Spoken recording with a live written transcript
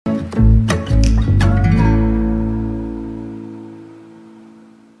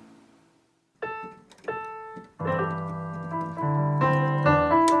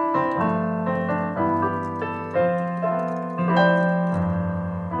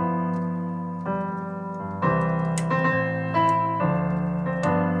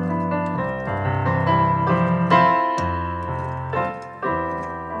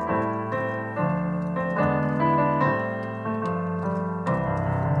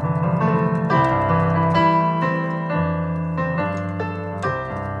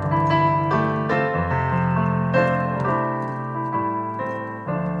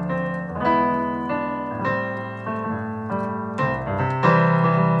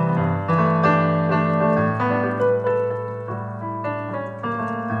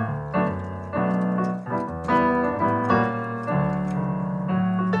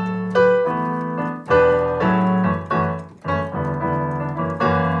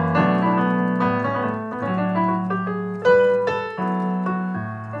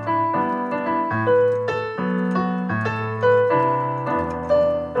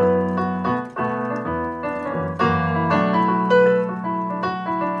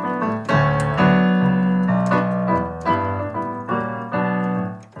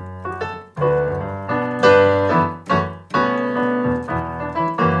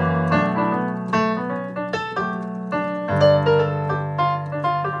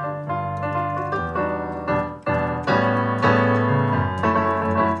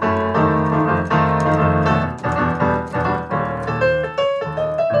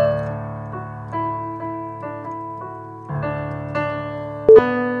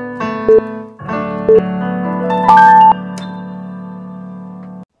Happy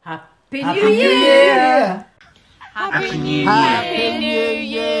New Year! Happy New Year! Happy New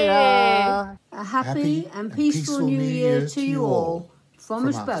Year! A happy and peaceful New Year to you all from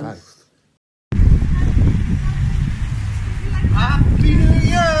us both. Happy New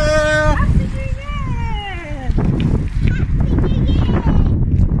Year!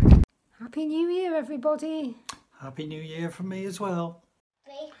 Happy New Year, everybody. Happy New Year from me as well.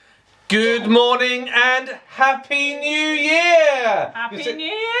 Good morning and Happy New Year! Happy New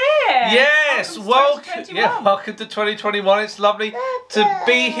Year! Yes, welcome to 2021. 2021. It's lovely to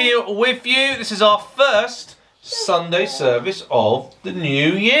be here with you. This is our first Sunday service of the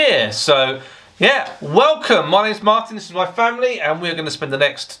new year. So, yeah, welcome. My name's Martin, this is my family, and we're going to spend the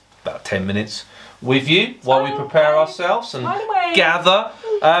next about 10 minutes with you while we prepare ourselves and gather.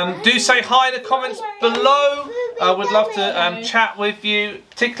 Do say hi in the comments below. I would love to chat with you,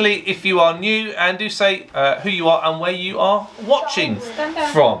 particularly if you are new, and do say who you are and where you are watching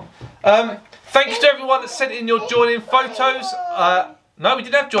from. Thank you to everyone that sent in your join-in photos. No, we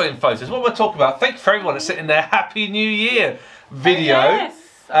didn't have join-in photos. What we're talking about. Thank you for everyone that sent in their Happy New Year video. Yes,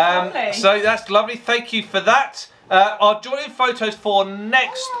 that's so that's lovely. Thank you for that. Our join-in photos for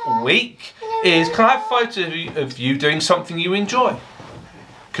next week is, can I have photos of you doing something you enjoy?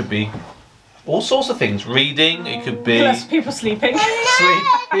 Could be all sorts of things. Reading, it could be Plus people sleeping.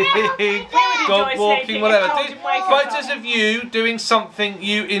 sleeping, dog walking, sleeping. whatever. It's Do cold and photos of you doing something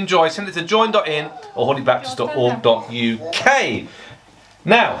you enjoy. Send it to join.in or hollybaptist.org.uk.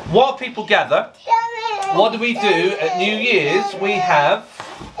 Now, while people gather, what do we do at New Year's? We have...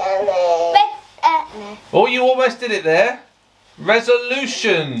 Oh, you almost did it there.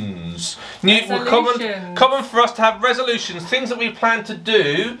 Resolutions. Common for us to have resolutions, things that we plan to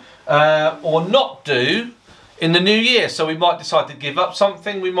do or not do in the new year. So we might decide to give up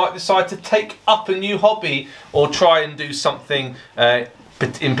something, we might decide to take up a new hobby or try and do something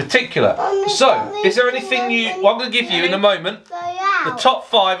in particular. So, is there anything I'm going to give you in a moment the top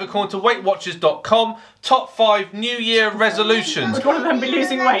 5 according to WeightWatchers.com, top 5 New Year resolutions. Would one of them be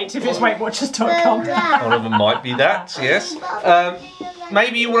losing weight if it's WeightWatchers.com? One of them might be that, yes.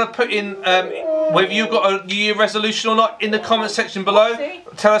 Maybe you want to put in whether you've got a New Year resolution or not in the comment section below.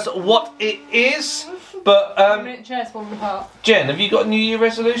 Tell us what it is. But Jen, have you got a New Year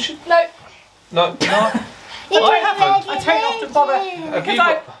resolution? No. No. I haven't. I don't often bother because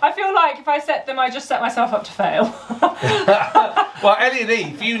I feel like if I set them, I just set myself up to fail. Well, Ellie and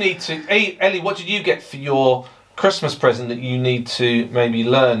Eve, you need to. Ellie, what did you get for your Christmas present that you need to maybe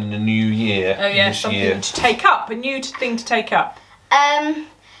learn in the new year? Oh yeah, something to take up, a new thing to take up.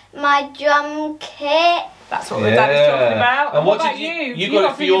 My drum kit. That's what the daddy's talking about. And what about did you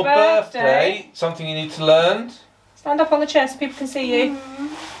got it for your birthday? Something you need to learn? Stand up on the chair so people can see you.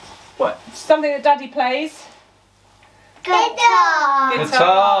 What? Something that daddy plays?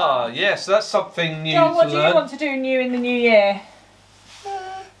 Guitar. Yes, that's something new John, what to do learn. you want to do new in the new year?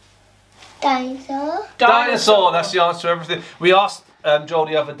 Dinosaur. Dinosaur, that's the answer to everything. We asked Joel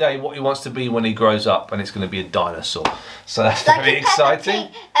the other day what he wants to be when he grows up, and it's going to be a dinosaur. So that's very exciting.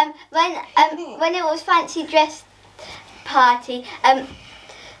 When it was fancy dress party,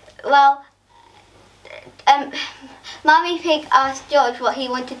 Mummy Pig asked George what he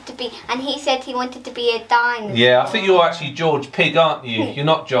wanted to be, and he said he wanted to be a dinosaur. Yeah, I think you're actually George Pig, aren't you? You're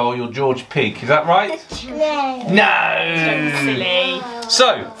not Joel, you're George Pig. Is that right? No. Silly.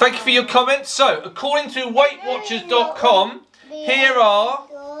 So, thank you for your comments. So, according to WeightWatchers.com, here are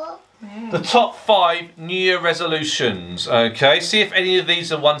the top 5 New Year resolutions. Okay, see if any of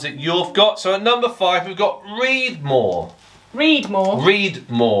these are ones that you've got. So, at number 5, we've got read more. Read more. Read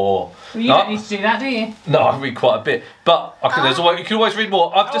more. Well, you don't need to do that, do you? No, I read quite a bit, but you can always read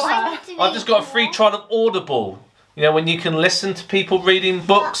more. I've just got a free trial of Audible. You know, when you can listen to people reading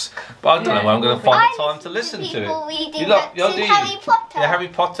books, but I don't know when I'm going to find the time to listen to it. Harry Potter. Yeah, Harry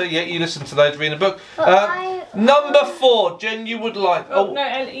Potter. Yeah, you listen to those reading a book. Number 4, Jen, you would like. Oh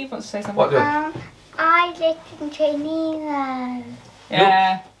no, Eve wants to say something. What? I listen to Nemo.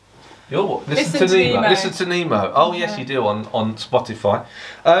 Yeah. Listen to Nemo. Listen to Nemo. Oh yes, you do on Spotify.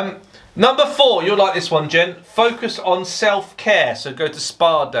 Number 4, you'll like this one, Jen. Focus on self-care. So go to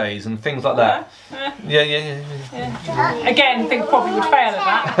spa days and things like that. Yeah. Again, I think probably would fail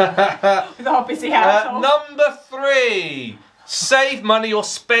at that with our busy household. Number 3, save money or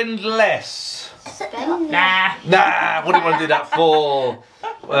spend less. Nah. What do you want to do that for?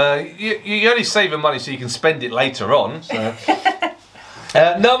 You're only saving money so you can spend it later on. So.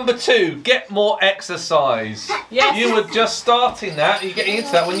 Number 2, get more exercise. Yes. You were just starting that. You're getting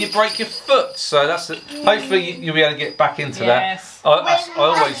into that when you break your foot. So that's it. Hopefully you'll be able to get back into Yes. that.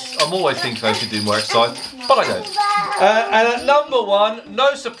 I'm always thinking I should do more exercise, but I don't. And at number 1,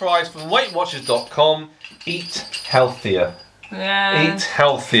 no surprise from WeightWatchers.com, eat healthier. Yeah. Eat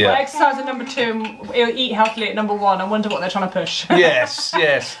healthier. Well, exercise at number 2, eat healthily at number 1. I wonder what they're trying to push. Yes,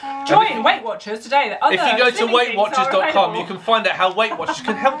 yes. Join Weight Watchers today. If you go to WeightWatchers.com, you can find out how Weight Watchers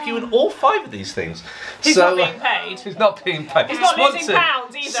can help you in all 5 of these things. He's not being paid. He's not being paid. He's not losing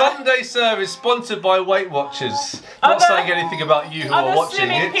pounds either. Sunday service sponsored by Weight Watchers. Not saying anything about you who are watching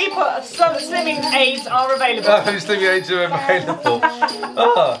it. Slimming aids are available. Slimming aids are available.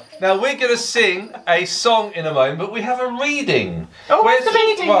 Now we're going to sing a song in a moment, but we have a reading. Oh, where's the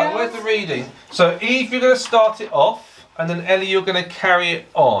reading? Right, where's the reading? So Eve, you're going to start it off, and then Ellie, you're going to carry it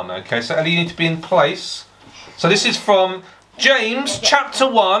on. Okay, so Ellie, you need to be in place. So this is from James chapter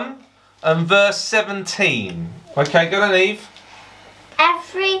 1 and verse 17. Okay, go on, Eve.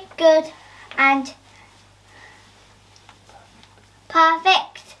 Every good and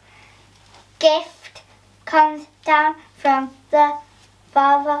perfect gift comes down from the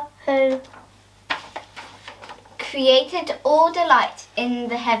Father who created all the light in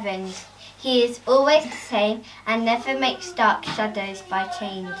the heavens. He is always the same and never makes dark shadows by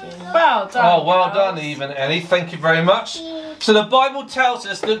changing. Well done. Oh, well done, Eve and Ellie. Thank you very much. So the Bible tells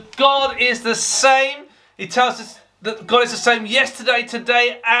us that God is the same. It tells us that God is the same yesterday,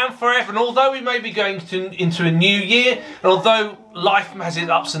 today and forever. And although we may be going into a new year, and although life has its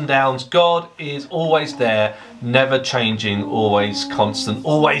ups and downs, God is always there, never changing, always constant,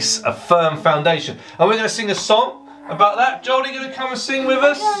 always a firm foundation. And we're going to sing a song about that. Joel, are you going to come and sing with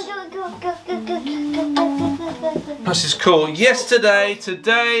us? This is called Yesterday,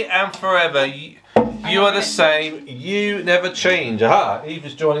 Today and Forever. You are the same, you never change. Aha, Eve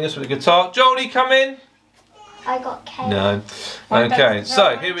is joining us with a guitar. Joel, you come in? I got cake. No. Okay,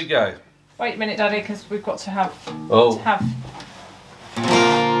 so here we go. Wait a minute, Daddy, because we've got to have.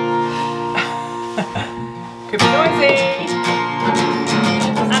 Could be noisy.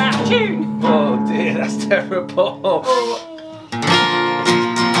 And out of tune. Oh dear, that's terrible.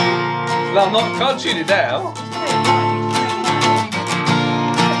 No, can't tune it down.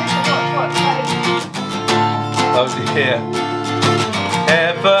 Oh dear.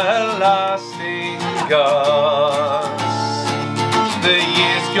 Everlasting God, the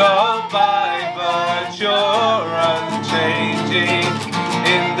years go by, but you're unchanging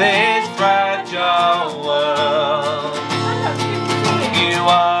in this fragile world. You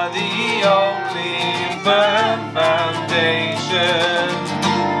are the only firm foundation,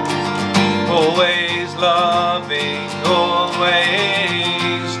 always loving,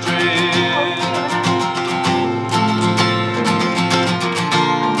 always true,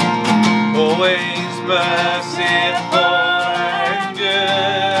 always merciful and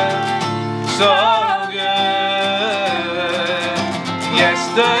good, so good.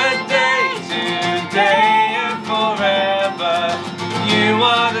 Yesterday, today and forever, you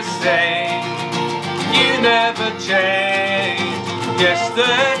are the same, you never change.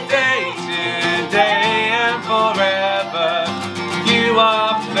 Yesterday, today and forever, you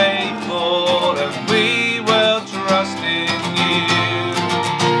are faithful and we will trust in you.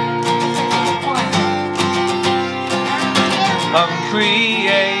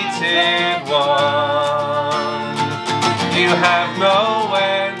 Uncreated one, you have no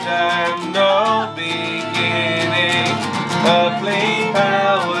end and no beginning, earthly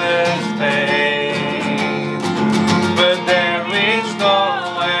powers fade, but there is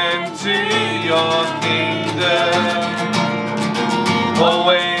no end to your kingdom,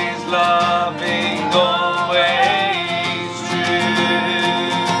 always loving, always true,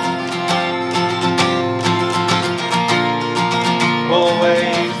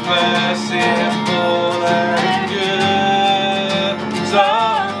 always merciful and good, so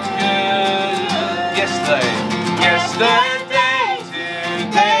good. Yesterday,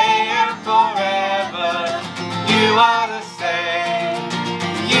 today and forever, you are the same,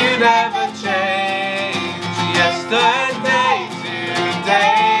 you never change. Yesterday,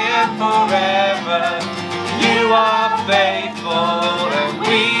 today and forever, you are faithful and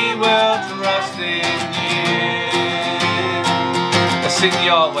we will trust in you. Let's sing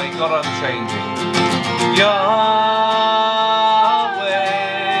Yahweh, God unchanging. Yahweh,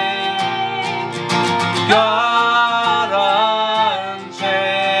 God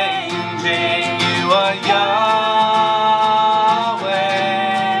unchanging, you are Yahweh,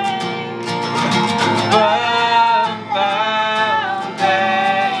 firm foundation,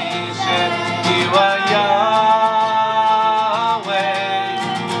 you are Yahweh,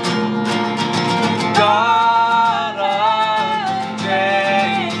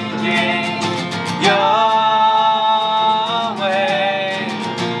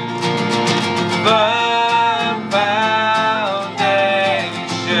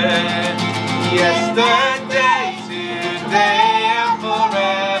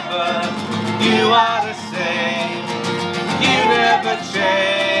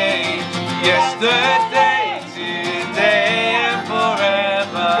 Yesterday, today and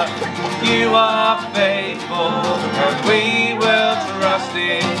forever, you are faithful and we will trust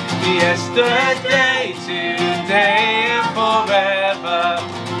in. Yesterday, today and forever,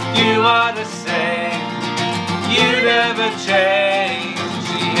 you are the same, you never change.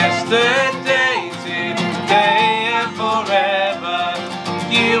 Yesterday, today and forever,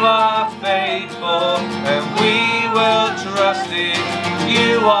 you are faithful and we will trust in.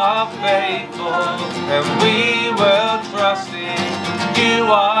 You are faithful and we will trust in. You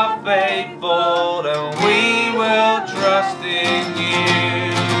are faithful and we will trust in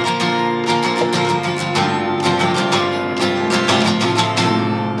you.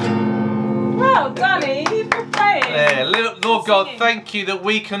 Well done, Eve, for playing. Yeah, Lord God, thank you that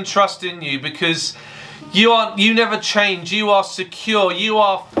we can trust in you, because you never change. You are secure. You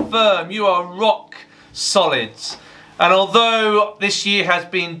are firm. You are rock solid. And although this year has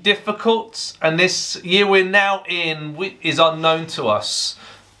been difficult, and this year we're now in is unknown to us,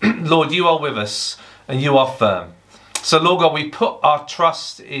 Lord, you are with us and you are firm. So Lord God, we put our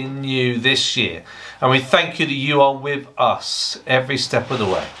trust in you this year, and we thank you that you are with us every step of the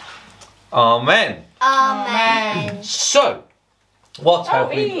way. Amen. Amen. So, what have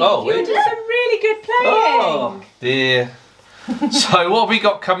we... Eve, you did some really good playing. Oh, dear. So, what have we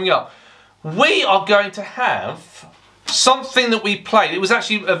got coming up? We are going to have something that we played. It was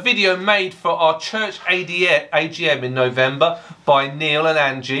actually a video made for our church AGM in November by Neil and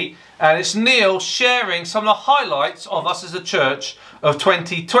Angie. And it's Neil sharing some of the highlights of us as a church of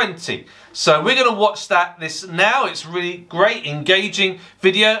 2020. So we're going to watch this now. It's really great, engaging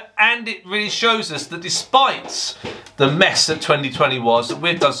video, and it really shows us that despite the mess that 2020 was, that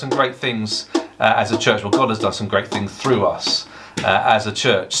we've done some great things as a church. Well, God has done some great things through us as a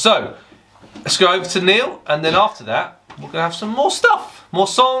church. So let's go over to Neil, and then after that, we're going to have some more stuff. More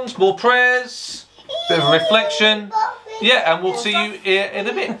songs, more prayers, bit of reflection. Yeah, and we'll see you here in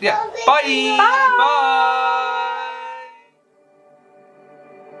a bit. Yeah, bye. Bye. Bye.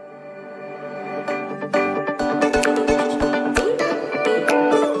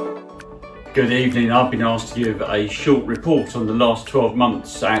 Good evening. I've been asked to give a short report on the last 12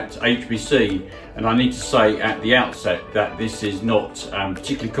 months at HBC, and I need to say at the outset that this is not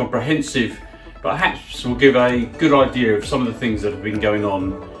particularly comprehensive, but perhaps will give a good idea of some of the things that have been going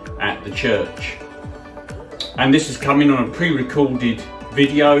on at the church. And this is coming on a pre-recorded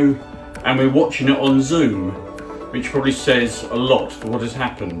video, and we're watching it on Zoom, which probably says a lot for what has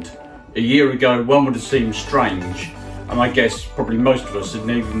happened. A year ago, one would have seemed strange, and I guess probably most of us hadn't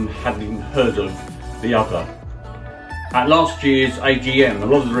even heard of the other. At last year's AGM, a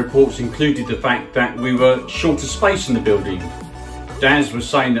lot of the reports included the fact that we were short of space in the building. Daz was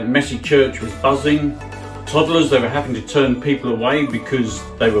saying that Messy Church was buzzing. Toddlers, they were having to turn people away because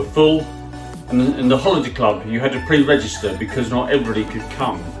they were full. And in the Holiday Club, you had to pre-register because not everybody could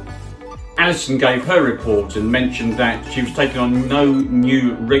come. Alison gave her report and mentioned that she was taking on no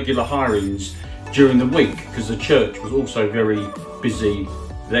new regular hirings during the week because the church was also very busy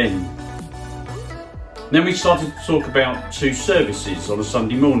then. Then we started to talk about 2 services on a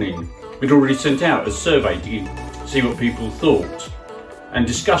Sunday morning. We'd already sent out a survey to see what people thought, and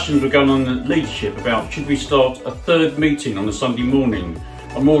discussions were going on in leadership about should we start a 3rd meeting on a Sunday morning,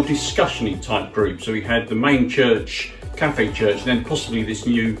 a more discussion-y type group. So we had the main church, Cafe Church, and then possibly this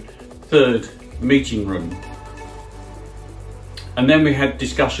new 3rd meeting room. And then we had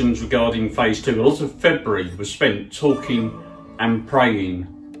discussions regarding phase 2. A lot of February was spent talking and praying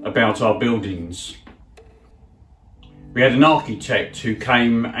about our buildings. We had an architect who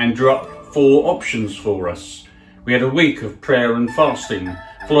came and drew up 4 options for us. We had a week of prayer and fasting,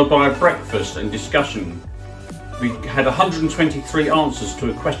 followed by a breakfast and discussion. We had 123 answers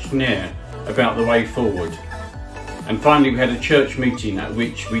to a questionnaire about the way forward. And finally we had a church meeting at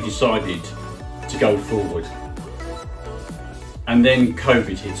which we decided to go forward. And then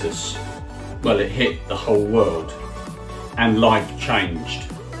COVID hit us. Well, it hit the whole world, and life changed.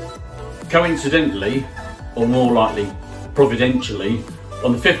 Coincidentally, or more likely providentially,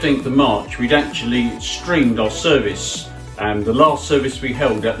 on the 15th of March we'd actually streamed our service, the last service we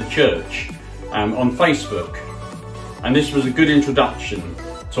held at the church, on Facebook. And this was a good introduction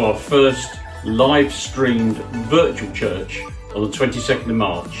to our first live streamed virtual church on the 22nd of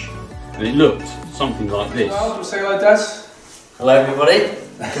March. And it looked something like this. Well, say hello, Daz. Hello everybody,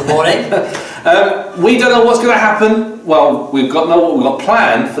 good morning. We don't know what's going to happen. Well, we've got what we've got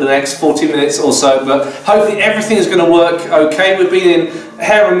planned for the next 40 minutes or so, but hopefully everything is going to work okay. We've been in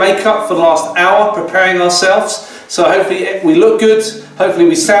hair and makeup for the last hour preparing ourselves, so hopefully we look good, hopefully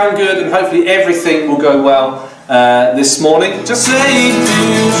we sound good, and hopefully everything will go well this morning. Just say,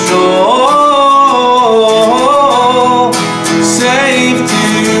 do sure.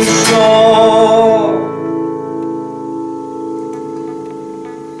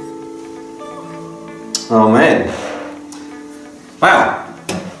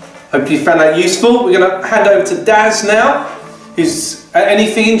 Hope you found that useful. We're going to hand over to Daz now. Is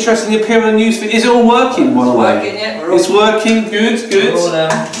anything interesting appearing on news? Is it all working, by the way? Working, yeah. It's working, good.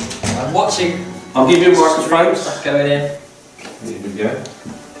 I'm watching. I'll give you a microphone. Stuff going in. Here we go.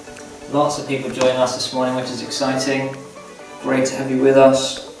 Lots of people joining us this morning, which is exciting. Great to have you with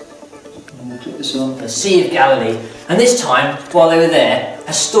us. And we'll click this on. The Sea of Galilee. And this time, while they were there,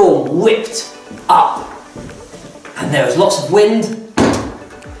 a storm whipped up. And there was lots of wind.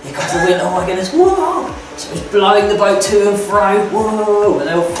 You got the wind, oh my goodness, whoa! So it was blowing the boat to and fro, whoa! And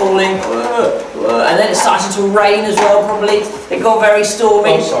they were falling, whoa! And then it started to rain as well, probably. It got very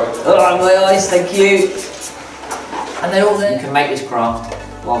stormy. Oh, sorry. Oh, my eyes, thank you. And they're all there. You can make this craft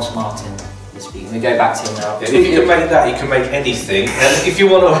whilst Martin is speaking. We go back to him now. Yeah, if you can make that, you can make anything. And if you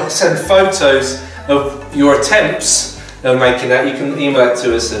want to send photos of your attempts of making that, you can email it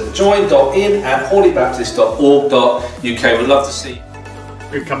to us at join.in@hawleybaptist.org.uk. We'd love to see.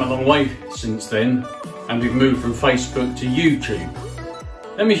 We've come a long way since then, and we've moved from Facebook to YouTube.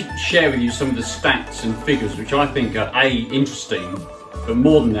 Let me share with you some of the stats and figures which I think are interesting, but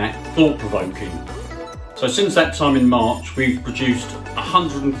more than that, thought-provoking. So since that time in March, we've produced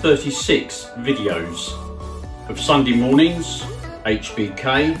 136 videos of Sunday mornings,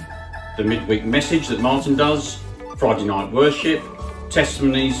 HBK, the midweek message that Martin does, Friday night worship,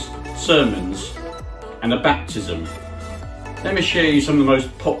 testimonies, sermons, and a baptism. Let me share you some of the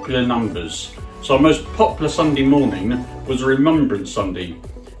most popular numbers. So our most popular Sunday morning was a Remembrance Sunday,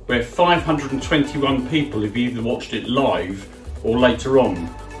 where 521 people have either watched it live or later on.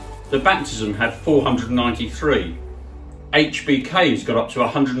 The baptism had 493. HBK's got up to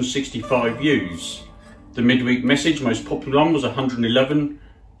 165 views. The midweek message, most popular one, was 111.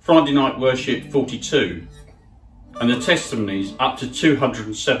 Friday night worship, 42. And the testimonies, up to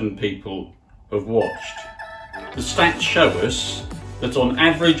 207 people have watched. The stats show us that on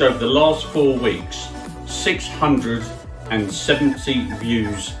average over the last 4 weeks, 670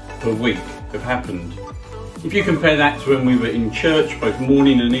 views per week have happened. If you compare that to when we were in church, both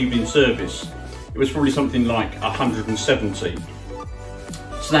morning and evening service, it was probably something like 170.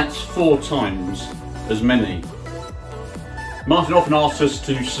 So that's 4 times as many. Martin often asks us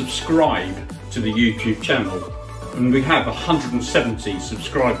to subscribe to the YouTube channel, and we have 170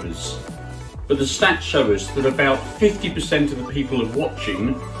 subscribers. But the stats show us that about 50% of the people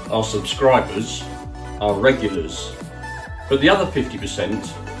watching are subscribers, are regulars. But the other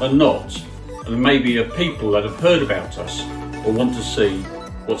 50% are not, and maybe are people that have heard about us or want to see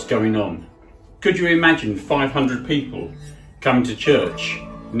what's going on. Could you imagine 500 people coming to church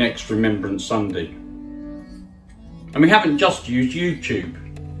next Remembrance Sunday? And we haven't just used YouTube.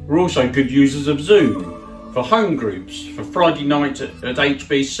 We're also good users of Zoom, for home groups, for Friday night at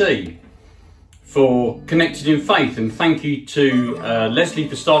HBC, for Connected in Faith, and thank you to Leslie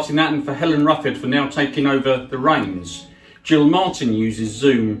for starting that, and for Helen Rufford for now taking over the reins. Jill Martin uses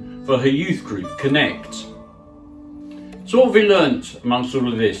Zoom for her youth group, Connect. So what have we learnt amongst all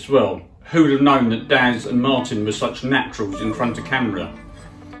of this? Well, who would have known that Daz and Martin were such naturals in front of camera?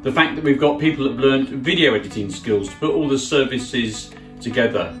 The fact that we've got people that have learnt video editing skills to put all the services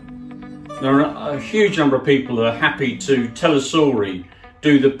together. There are a huge number of people that are happy to tell a story,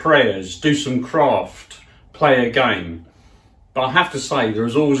 do the prayers, do some craft, play a game. But I have to say, there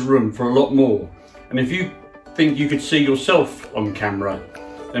is always room for a lot more. And if you think you could see yourself on camera,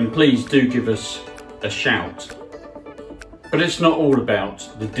 then please do give us a shout. But it's not all about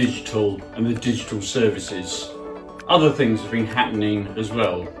the digital and the digital services. Other things have been happening as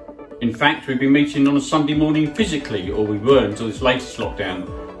well. In fact, we've been meeting on a Sunday morning physically, or we were until this latest lockdown,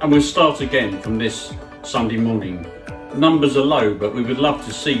 and we'll start again from this Sunday morning. Numbers are low, but we would love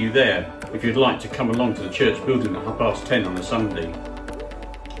to see you there if you'd like to come along to the church building at 10:30 on a Sunday.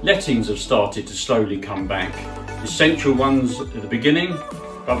 Lettings have started to slowly come back. Essential ones at the beginning,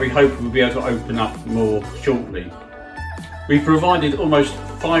 but we hope we'll be able to open up more shortly. We've provided almost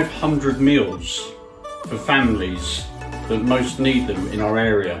 500 meals for families that most need them in our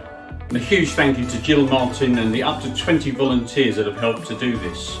area. And a huge thank you to Jill Martin and the up to 20 volunteers that have helped to do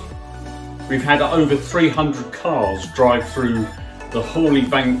this. We've had over 300 cars drive through the Hawley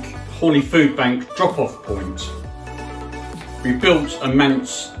Food Bank drop-off point. We built a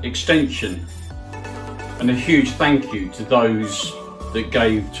manse extension, and a huge thank you to those that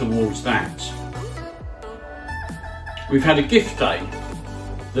gave towards that. We've had a gift day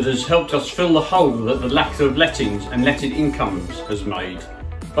that has helped us fill the hole that the lack of lettings and letted incomes has made.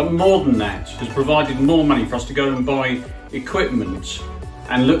 But more than that, has provided more money for us to go and buy equipment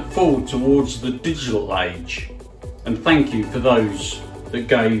and look forward towards the digital age. And thank you for those that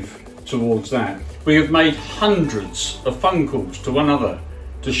gave towards that. We have made hundreds of phone calls to one another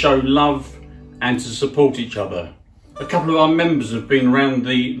to show love and to support each other. A couple of our members have been around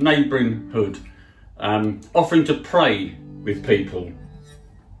the neighbourhood offering to pray with people.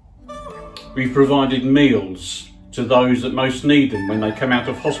 We've provided meals to those that most need them when they come out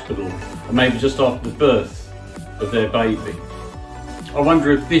of hospital or maybe just after the birth of their baby. I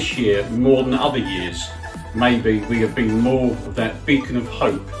wonder if this year, more than other years, maybe we have been more of that beacon of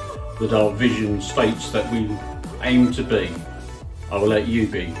hope that our vision states that we aim to be. I will let you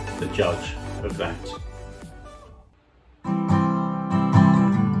be the judge of that.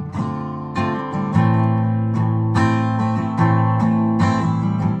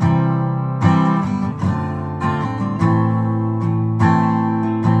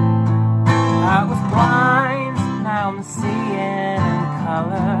 I was blind, now I'm seeing in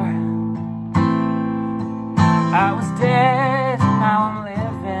color. I was dead, now I'm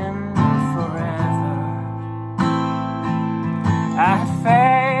living forever. I had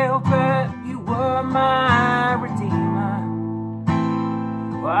failed, but you were my redeemer.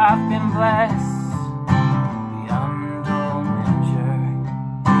 Well, I've been blessed beyond all measure.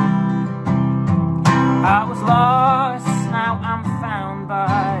 I was lost, now I'm found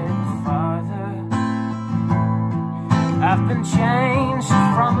by the Father. I've been changed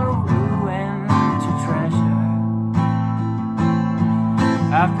from a ruin to treasure.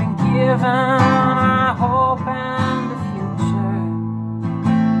 I've been given a hope and a future.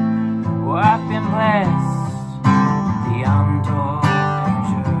 Oh, I've been blessed beyond all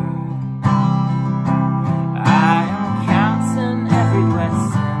measure. I am counting every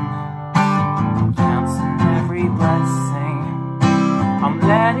blessing, counting every blessing. I'm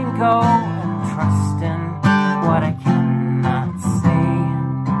letting go and trusting what I cannot see.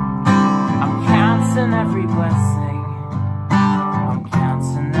 I'm counting every blessing, I'm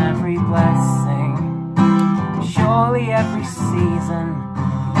counting every blessing. Surely every season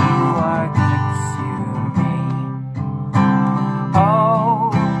you are good to me.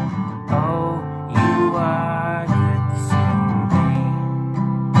 Oh, oh, you are good to me.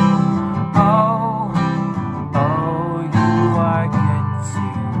 Oh, oh, you are good to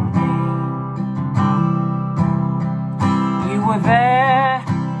me. You were there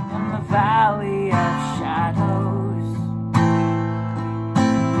in the valley of shadows.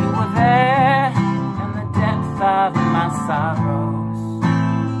 You were there in the depth of my sorrows.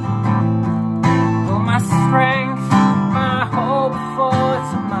 Oh, my strength, my hope for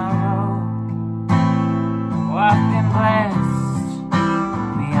tomorrow. Oh, I've been blessed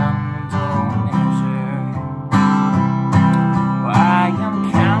beyond all measure. Oh, I am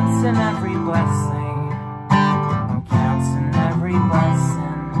counting every blessing, I'm counting every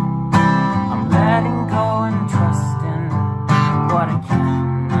blessing. I'm letting go and trusting what I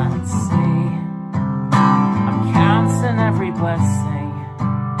cannot see. I'm counting every blessing,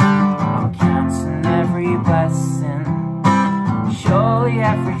 I'm counting every blessing. Surely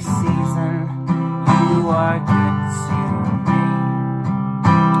every season you are good to me.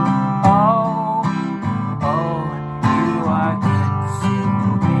 Oh, oh, you are good to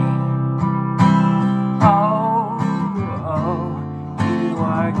me. Oh, oh, you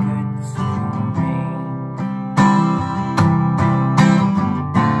are good to me.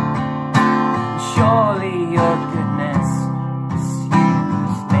 Surely your goodness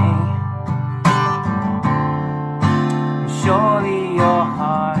pursues me. Surely your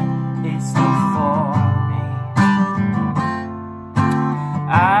heart is still for me.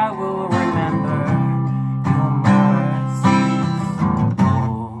 I will remember your mercies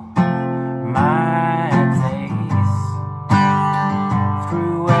all my days.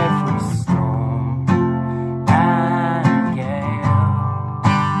 Through every storm and gale,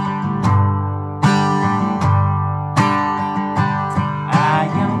 I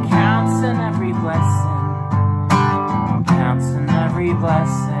am counting every blessing, I'm counting every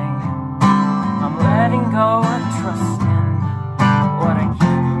blessing. I'm letting go and trusting what I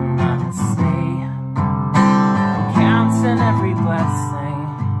cannot see. I'm counting every blessing,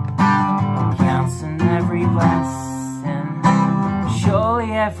 I'm counting every blessing.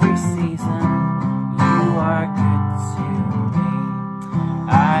 Surely every season you are good to me.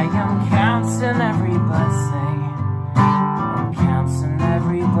 I am counting every blessing, I'm counting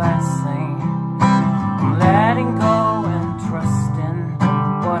every blessing. I'm letting go and trusting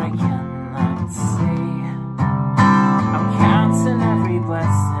what I cannot see. I'm counting every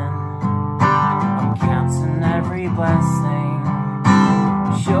blessing, I'm counting every blessing.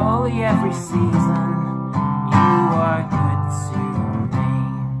 Surely every season you are good to me.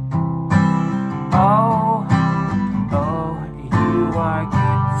 Oh, oh, you are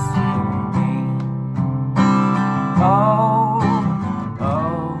good to me. Oh,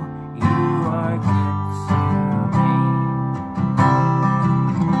 oh,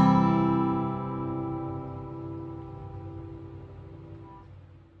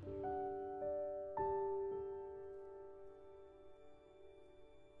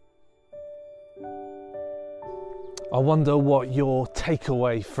 I wonder what your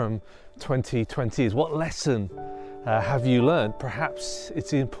takeaway from 2020 is. What lesson have you learned? Perhaps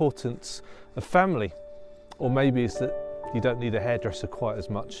it's the importance of family, or maybe it's that you don't need a hairdresser quite as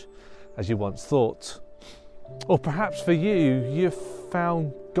much as you once thought. Or perhaps for you, you've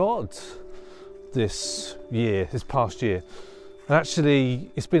found God this past year. And actually,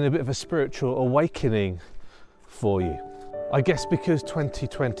 it's been a bit of a spiritual awakening for you. I guess because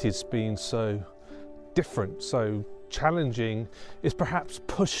 2020 has been so different, so challenging, it's perhaps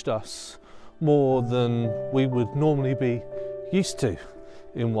pushed us more than we would normally be used to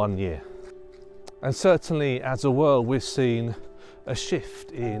in one year. And certainly as a world, we've seen a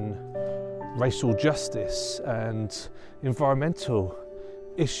shift in racial justice and environmental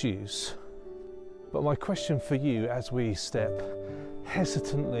issues. But my question for you as we step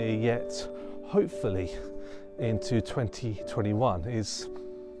hesitantly yet hopefully into 2021 is,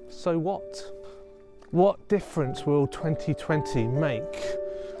 so what? What difference will 2020 make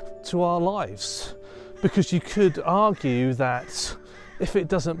to our lives? Because you could argue that if it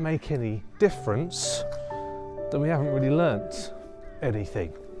doesn't make any difference, then we haven't really learnt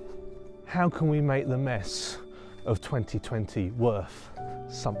anything. How can we make the mess of 2020 worth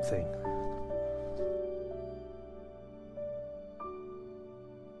something?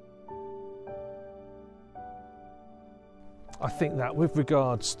 I think that with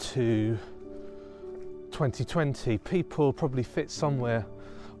regards to 2020, people probably fit somewhere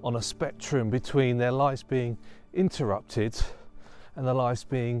on a spectrum between their lives being interrupted and their lives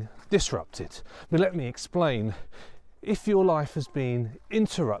being disrupted. But let me explain. If your life has been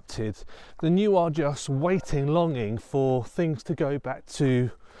interrupted, then you are just waiting, longing for things to go back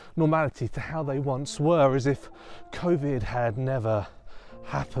to normality, to how they once were, as if COVID had never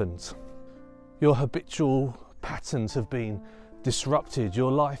happened. Your habitual patterns have been disrupted,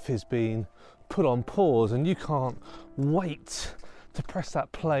 your life has been put on pause, and you can't wait to press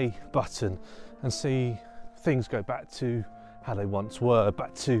that play button and see things go back to how they once were,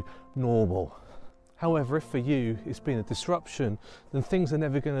 back to normal. However, if for you it's been a disruption, then things are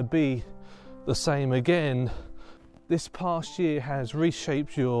never going to be the same again. This past year has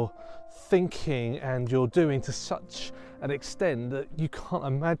reshaped your thinking and your doing to such an extent that you can't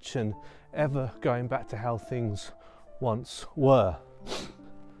imagine ever going back to how things once were.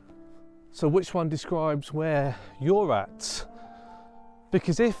 So which one describes where you're at?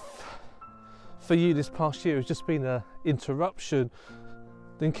 Because if for you this past year has just been an interruption,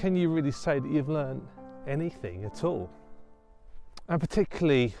 then can you really say that you've learned anything at all? And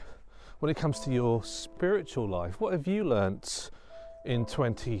particularly when it comes to your spiritual life, what have you learnt in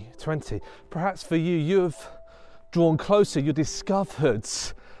 2020? Perhaps for you, you've drawn closer, you discovered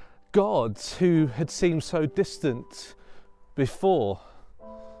God who had seemed so distant before.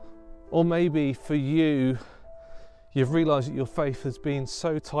 Or maybe for you, you've realised that your faith has been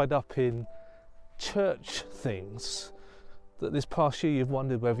so tied up in church things that this past year you've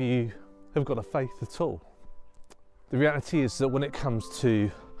wondered whether you have got a faith at all. The reality is that when it comes to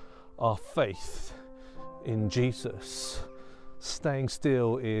our faith in Jesus, staying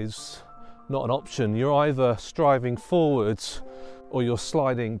still is not an option. You're either striving forwards or you're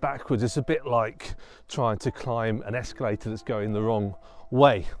sliding backwards. It's a bit like trying to climb an escalator that's going the wrong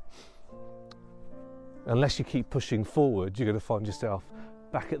way. Unless you keep pushing forward, you're going to find yourself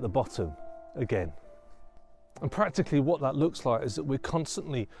back at the bottom again. And practically what that looks like is that we're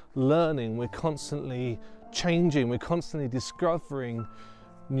constantly learning, we're constantly changing, we're constantly discovering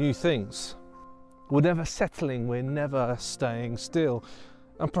new things. We're never settling, we're never staying still.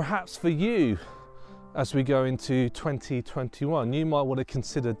 And perhaps for you, as we go into 2021, you might want to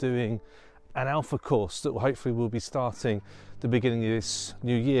consider doing an Alpha course that hopefully will be starting the beginning of this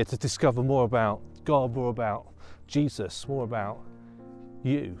new year to discover more about God, more about Jesus, more about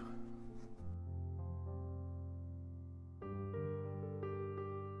you.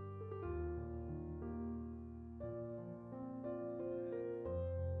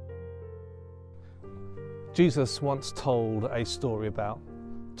 Jesus once told a story about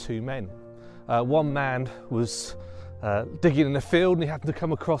two men. One man was digging in a field and he happened to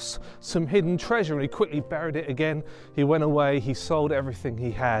come across some hidden treasure and he quickly buried it again. He went away, he sold everything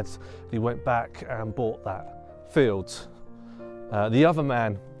he had, he went back and bought that field. The other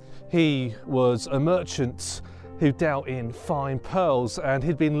man, he was a merchant who dealt in fine pearls and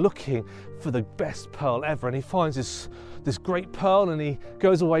he'd been looking for the best pearl ever, and he finds this great pearl and he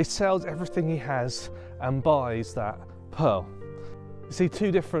goes away, sells everything he has and buys that pearl. You see,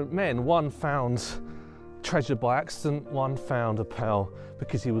 two different men, one found treasure by accident, one found a pearl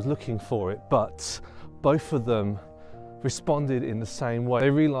because he was looking for it, but both of them responded in the same way. They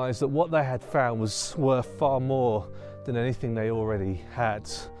realised that what they had found was worth far more than anything they already had.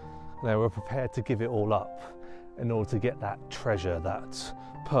 They were prepared to give it all up in order to get that treasure, that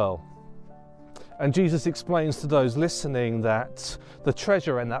pearl. And Jesus explains to those listening that the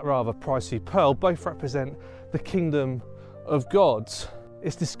treasure and that rather pricey pearl both represent the kingdom of God.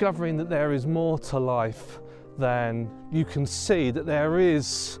 It's discovering that there is more to life than you can see, that there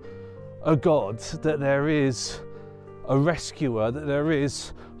is a God, that there is a rescuer, that there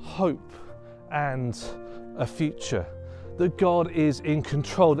is hope and a future, that God is in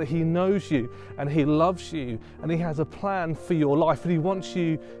control, that He knows you and He loves you and He has a plan for your life and He wants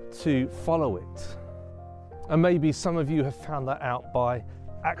you to follow it. And maybe some of you have found that out by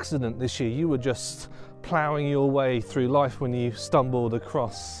accident this year. You were just ploughing your way through life when you stumbled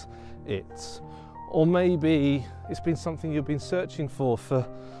across it. Or maybe it's been something you've been searching for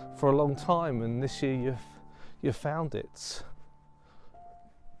a long time, and this year you've found it.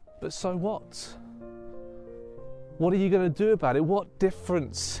 But so what? What are you going to do about it? What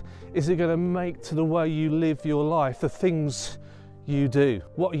difference is it going to make to the way you live your life, the things you do?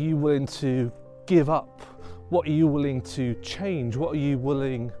 What are you willing to give up? What are you willing to change? What are you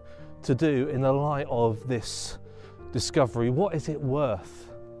willing to do in the light of this discovery? What is it worth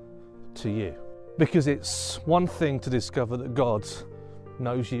to you? Because it's one thing to discover that God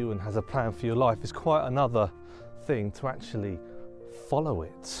knows you and has a plan for your life. It's quite another thing to actually follow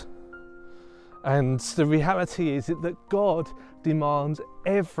it. And the reality is that God demands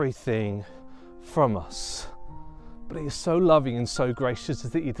everything from us. But He is so loving and so gracious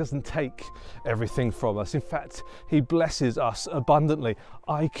that He doesn't take everything from us. In fact, He blesses us abundantly.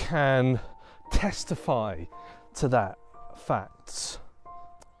 I can testify to that fact.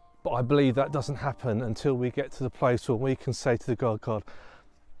 But I believe that doesn't happen until we get to the place where we can say to the God,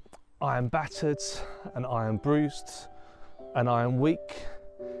 I am battered and I am bruised and I am weak,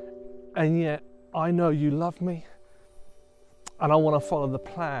 and yet I know you love me and I want to follow the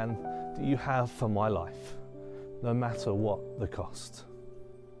plan that you have for my life, no matter what the cost.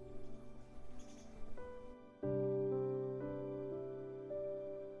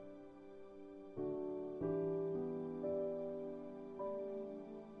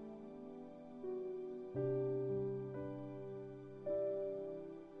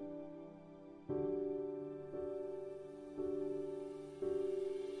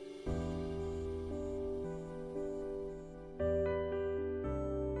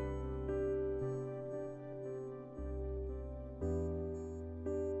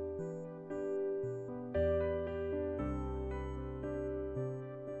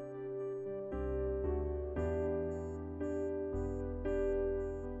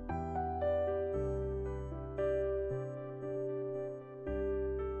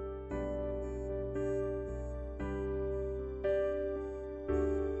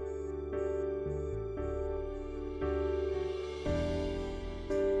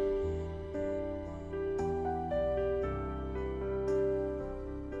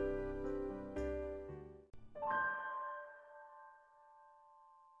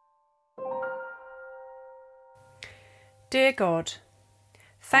 Dear God,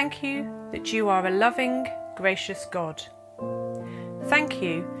 thank you that you are a loving, gracious God. Thank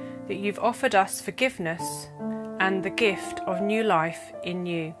you that you've offered us forgiveness and the gift of new life in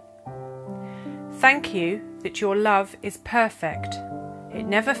you. Thank you that your love is perfect, it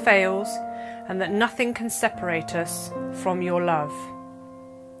never fails, and that nothing can separate us from your love.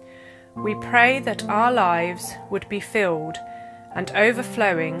 We pray that our lives would be filled and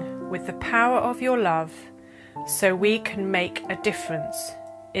overflowing with the power of your love, so we can make a difference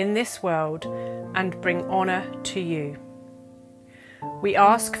in this world and bring honour to you. We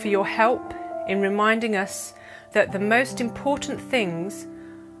ask for your help in reminding us that the most important things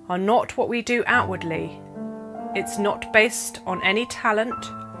are not what we do outwardly. It's not based on any talent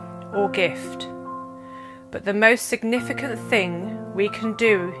or gift. But the most significant thing we can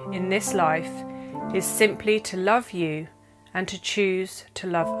do in this life is simply to love you and to choose to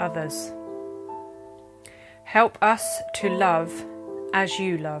love others. Help us to love as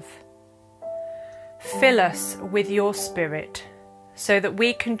you love. Fill us with your Spirit so that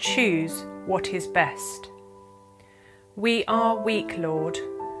we can choose what is best. We are weak, Lord,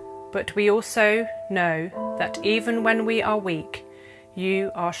 but we also know that even when we are weak, you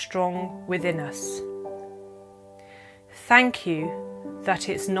are strong within us. Thank you that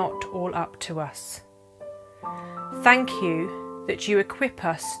it's not all up to us. Thank you that you equip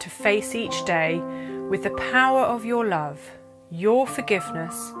us to face each day with the power of your love, your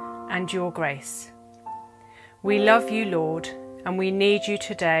forgiveness, and your grace. We love you, Lord, and we need you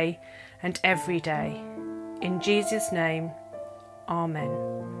today and every day. In Jesus' name, Amen.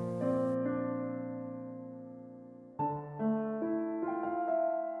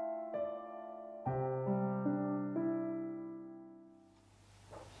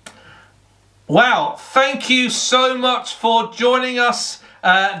 Wow, thank you so much for joining us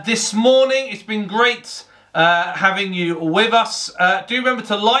this morning. It's been great having you with us. Do remember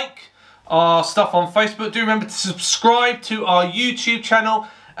to like our stuff on Facebook. Do remember to subscribe to our YouTube channel.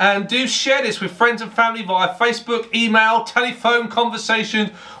 And do share this with friends and family via Facebook, email, telephone,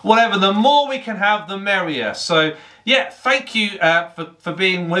 conversation, whatever. The more we can have, the merrier. So, yeah, thank you for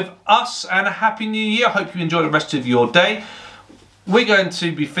being with us, and a Happy New Year. I hope you enjoy the rest of your day. We're going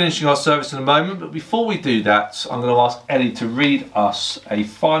to be finishing our service in a moment, but before we do that, I'm going to ask Ellie to read us a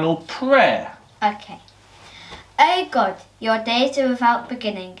final prayer. Okay. O God, your days are without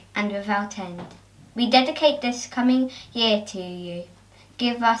beginning and without end. We dedicate this coming year to you.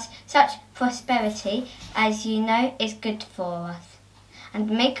 Give us such prosperity as you know is good for us,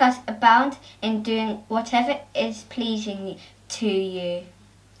 and make us abound in doing whatever is pleasing to you.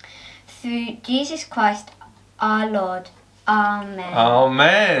 Through Jesus Christ our Lord. Amen.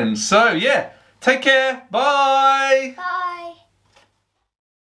 Amen. So, yeah, take care. Bye. Bye.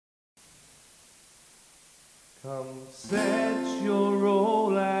 Come set your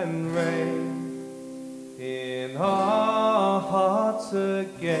rule and reign in our hearts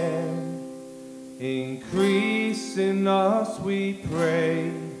again. Increase in us, we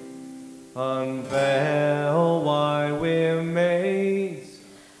pray. Unveil why we're made.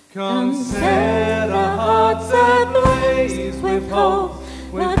 Come set our hearts ablaze with hope